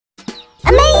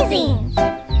Amazing!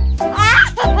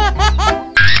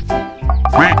 Huh?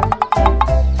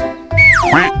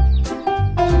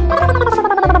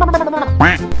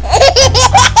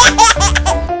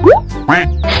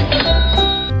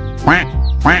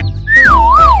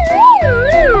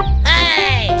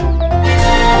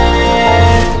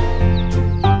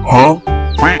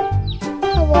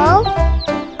 Hello?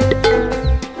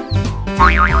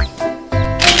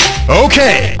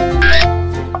 Okay.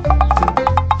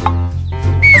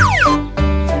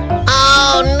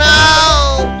 Oh no!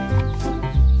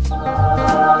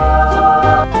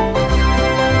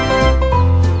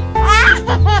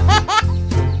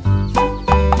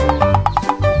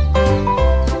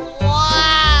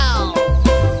 Wow!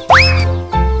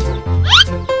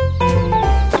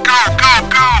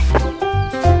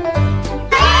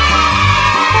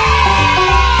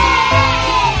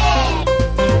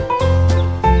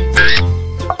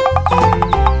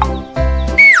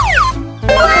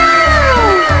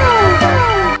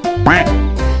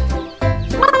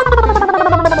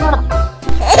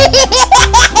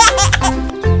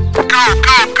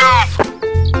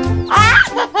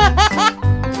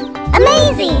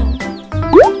 Amazing!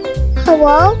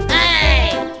 Hello?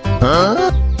 Hey!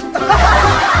 Huh?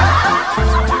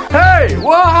 Hey,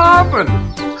 what happened?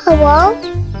 Hello?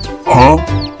 Huh?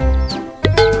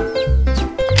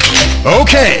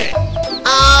 Okay.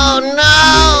 Oh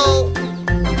no!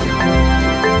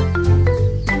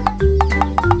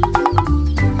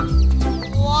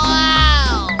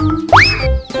 Wow!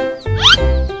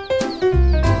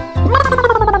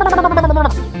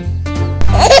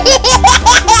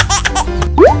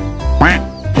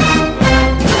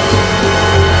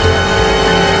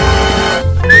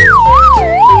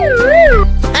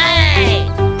 Hey!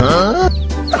 Huh?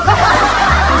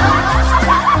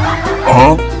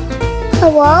 Huh?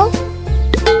 Hello?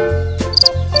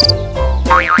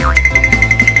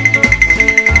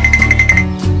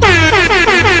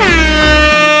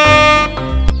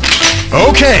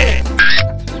 Okay.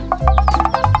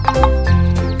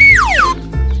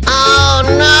 Oh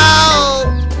no!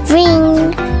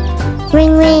 Ring.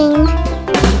 Ring ring.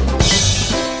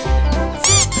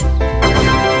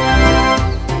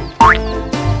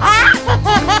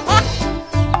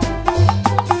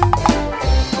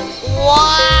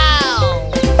 Wow!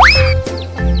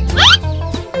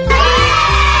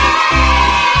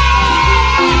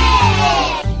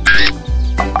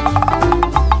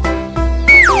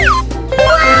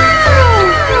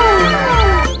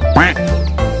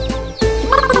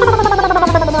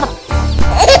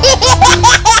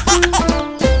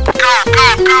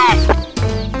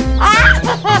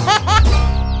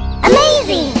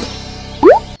 Amazing!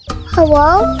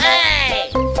 Hello? Hey!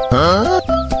 Huh?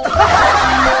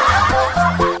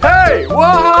 Hey,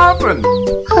 what happened?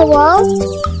 Hello?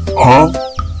 Huh?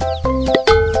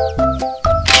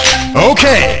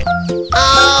 Okay.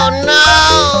 Oh no!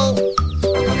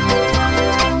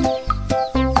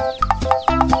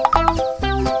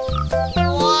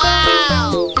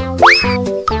 Wow!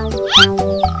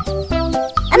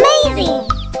 Amazing!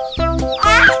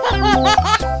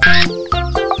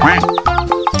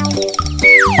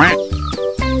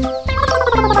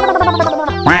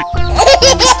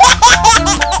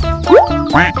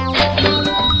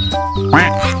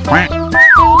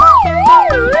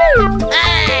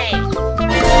 Hey!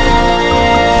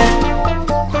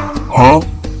 Huh?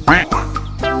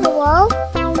 Hello?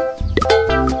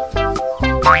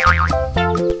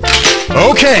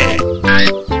 Okay.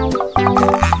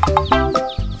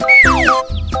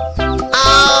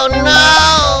 Oh no!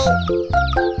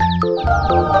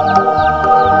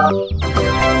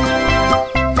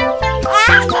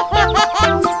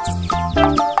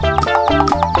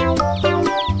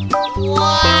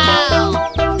 Wow!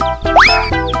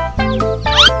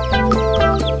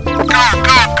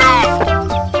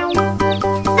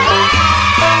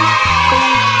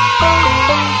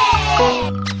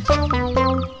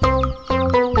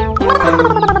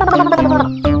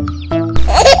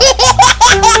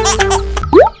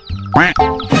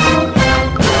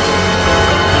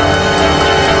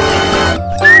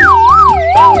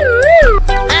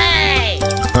 Hey!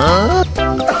 Huh?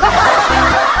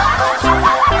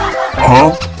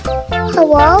 Huh?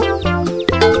 Hello?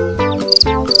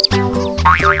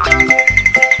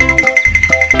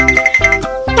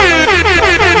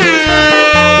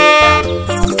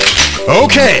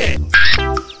 Okay.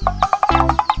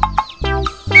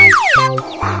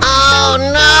 Oh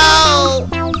no!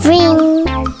 Ring.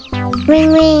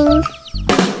 Ring ring.